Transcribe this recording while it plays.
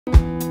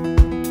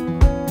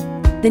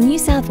The New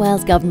South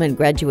Wales Government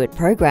Graduate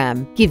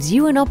Program gives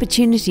you an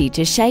opportunity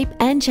to shape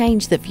and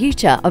change the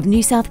future of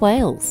New South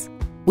Wales.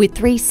 With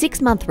 3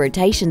 6-month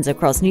rotations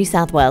across New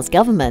South Wales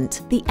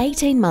Government, the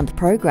 18-month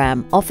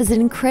program offers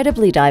an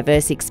incredibly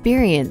diverse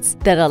experience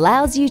that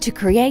allows you to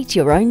create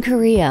your own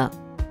career.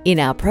 In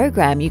our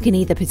program, you can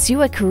either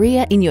pursue a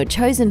career in your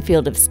chosen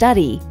field of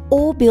study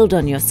or build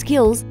on your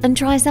skills and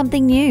try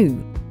something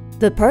new.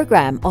 The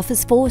program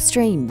offers 4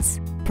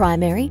 streams: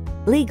 primary,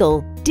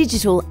 legal,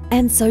 digital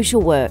and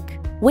social work.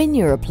 When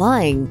you're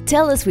applying,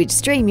 tell us which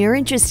stream you're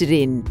interested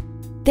in.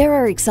 There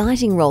are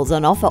exciting roles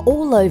on offer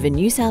all over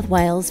New South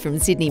Wales, from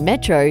Sydney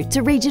Metro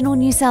to regional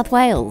New South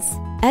Wales.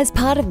 As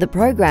part of the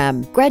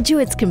program,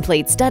 graduates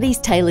complete studies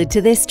tailored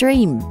to their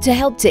stream to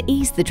help to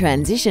ease the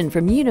transition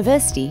from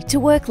university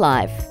to work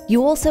life.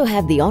 You also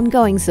have the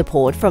ongoing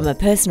support from a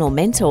personal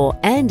mentor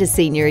and a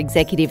senior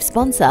executive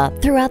sponsor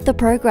throughout the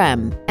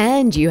program.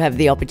 And you have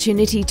the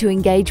opportunity to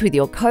engage with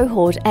your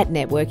cohort at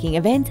networking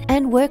events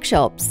and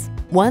workshops.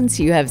 Once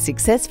you have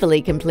successfully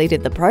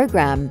completed the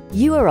program,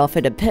 you are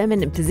offered a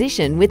permanent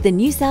position with the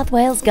New South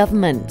Wales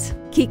Government.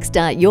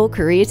 Kickstart your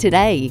career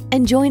today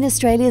and join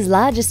Australia's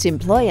largest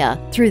employer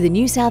through the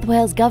New South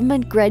Wales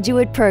Government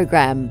Graduate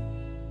Program.